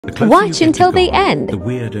The closer Watch you get until to the God, end. the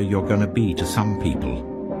weirder you're going to be to some people.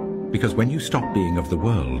 Because when you stop being of the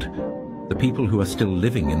world, the people who are still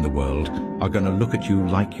living in the world are going to look at you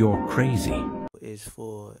like you're crazy. Is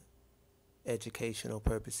for educational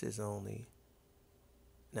purposes only.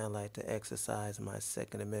 And I like to exercise my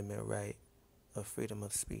Second Amendment right of freedom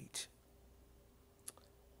of speech.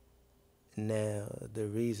 Now, the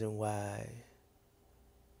reason why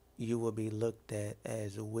you will be looked at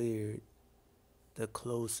as weird the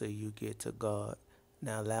closer you get to God.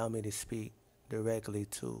 Now, allow me to speak directly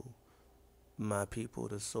to my people,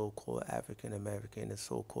 the so-called African American, the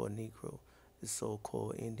so-called Negro, the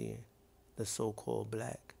so-called Indian, the so-called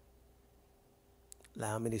Black.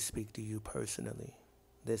 Allow me to speak to you personally.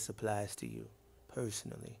 This applies to you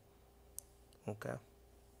personally. Okay?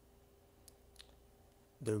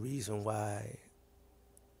 The reason why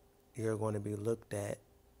you're going to be looked at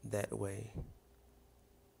that way,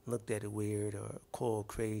 looked at weird or called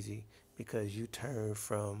crazy, because you turn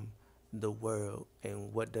from the world.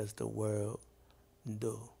 And what does the world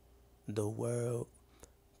do? The world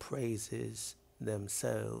praises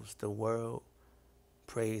themselves. The world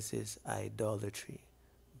praises idolatry.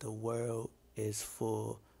 The world is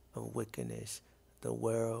full of wickedness. The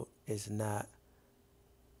world is not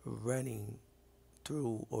running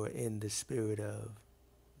through or in the spirit of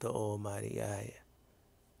the Almighty YAHAYAH.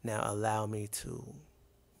 Now allow me to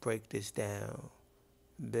break this down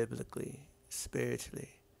biblically, spiritually,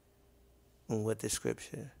 and with the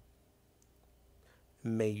scripture.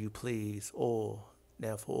 May you please all,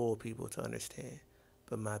 now for all people to understand,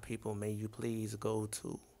 but my people, may you please go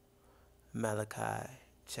to Malachi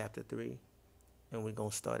chapter 3, and we're going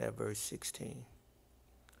to start at verse 16.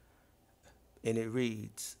 And it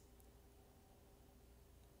reads,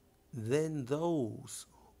 "Then those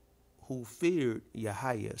who feared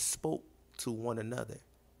YAHAYAH spoke to one another,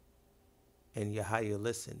 and YAHAYAH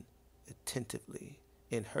listened attentively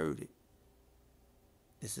and heard it."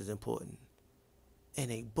 This is important.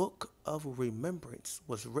 "And a book of remembrance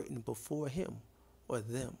was written before him," or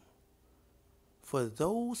them, "for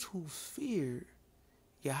those who fear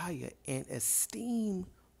YAHAYAH and esteem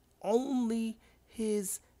only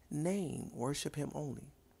his name," worship him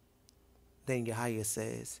only. Then YAHAYAH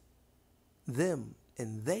says, "Them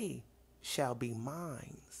and they shall be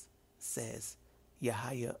mine, says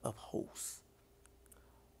YAHAYAH of hosts,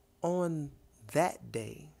 on that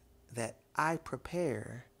day that I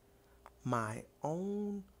prepare my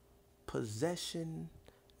own possession,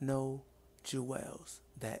 no jewels,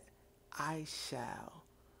 that I shall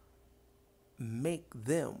make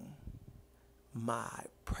them my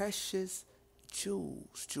precious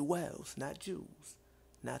jewels, not Jews,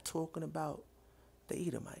 not talking about the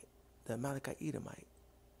Edomite, the Amalekite Edomite,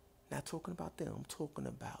 not talking about them. I'm talking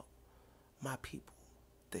about my people,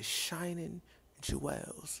 the shining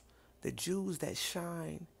jewels, the Jews that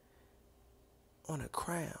shine on a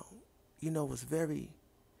crown. You know, it's very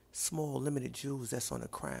small, limited Jews that's on a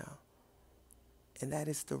crown. And that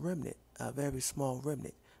is the remnant, a very small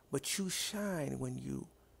remnant. But you shine when you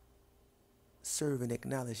serve and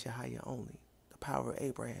acknowledge YAHAYAH only, the power of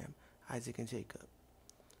Abraham, Isaac, and Jacob.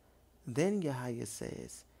 Then YAHAYAH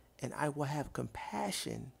says, "And I will have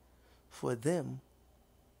compassion for them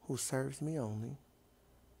who serves me only,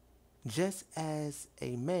 just as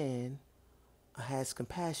a man has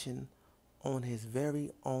compassion on his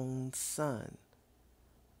very own son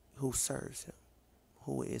who serves him,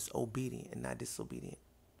 who is obedient and not disobedient."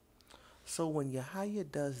 So when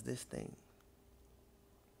YAHAYAH does this thing,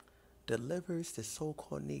 delivers the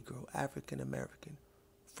so-called Negro, African American,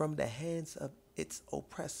 from the hands of its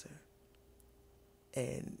oppressor,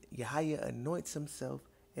 and YAHAYAH anoints himself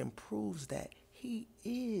and proves that he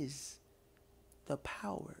is the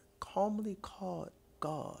power, commonly called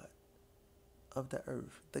God of the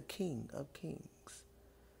earth, the King of kings,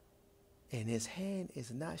 and his hand is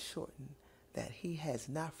not shortened, that he has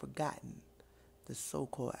not forgotten the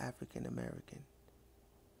so-called African American,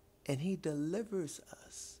 and he delivers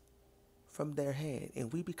us from their hand,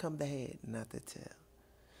 and we become the head, not the tail.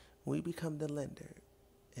 We become the lender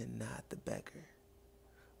and not the beggar.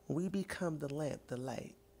 We become the lamp, the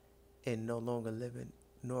light, and no longer living,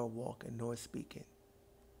 nor walking, nor speaking,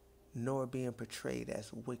 nor being portrayed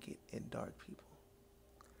as wicked and dark people.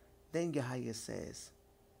 Then YAHAYAH says,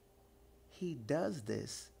 he does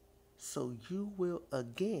this so you will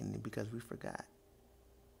again, because we forgot,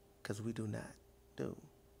 because we do not do,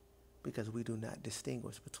 because we do not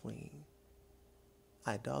distinguish between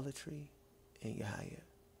idolatry and YAHAYAH,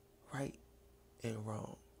 right and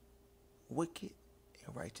wrong, wicked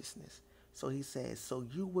and righteousness. So he says, so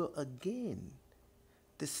you will again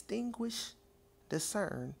distinguish,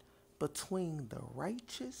 discern between the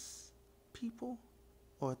righteous people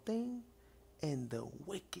or thing and the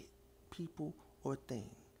wicked people or thing.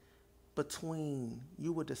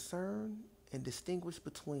 You will discern and distinguish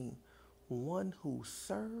between one who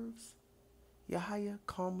serves YAHAYAH,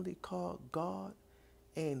 commonly called God,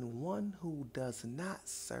 and one who does not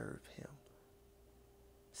serve him.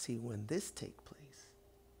 See, when this take place,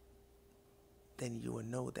 then you will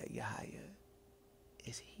know that YAHAYAH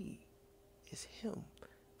is he, is him,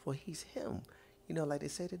 for he's him. You know, like they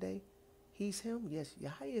say today, he's him. Yes,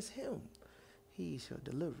 YAHAYAH is him. He's your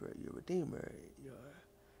deliverer, your redeemer,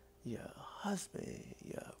 your husband,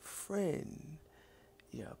 your friend,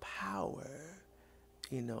 your power,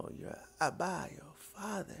 your Abba, your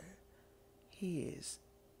father. He is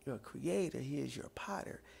your creator. He is your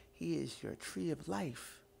potter. He is your tree of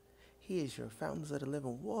life. He is your fountains of the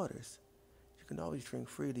living waters. You can always drink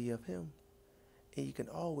freely of him, and you can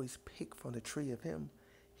always pick from the tree of him.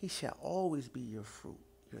 He shall always be your fruit,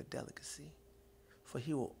 your delicacy. For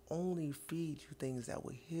he will only feed you things that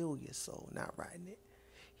will heal your soul, not rotten it.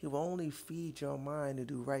 He will only feed your mind to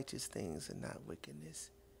do righteous things and not wickedness.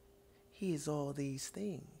 He is all these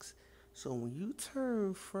things. So when you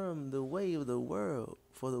turn from the way of the world,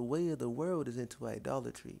 for the way of the world is into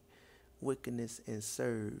idolatry, wickedness, and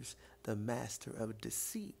serves the master of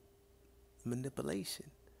deceit,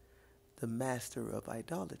 manipulation, the master of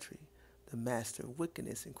idolatry, the master of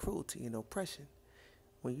wickedness and cruelty and oppression.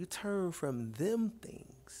 When you turn from them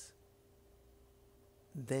things,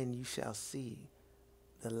 then you shall see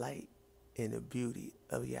the light and the beauty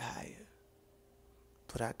of YAHAYAH.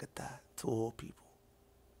 Prakata to all people,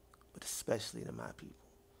 but especially to my people.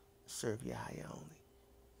 Serve YAHAYAH only.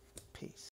 Peace.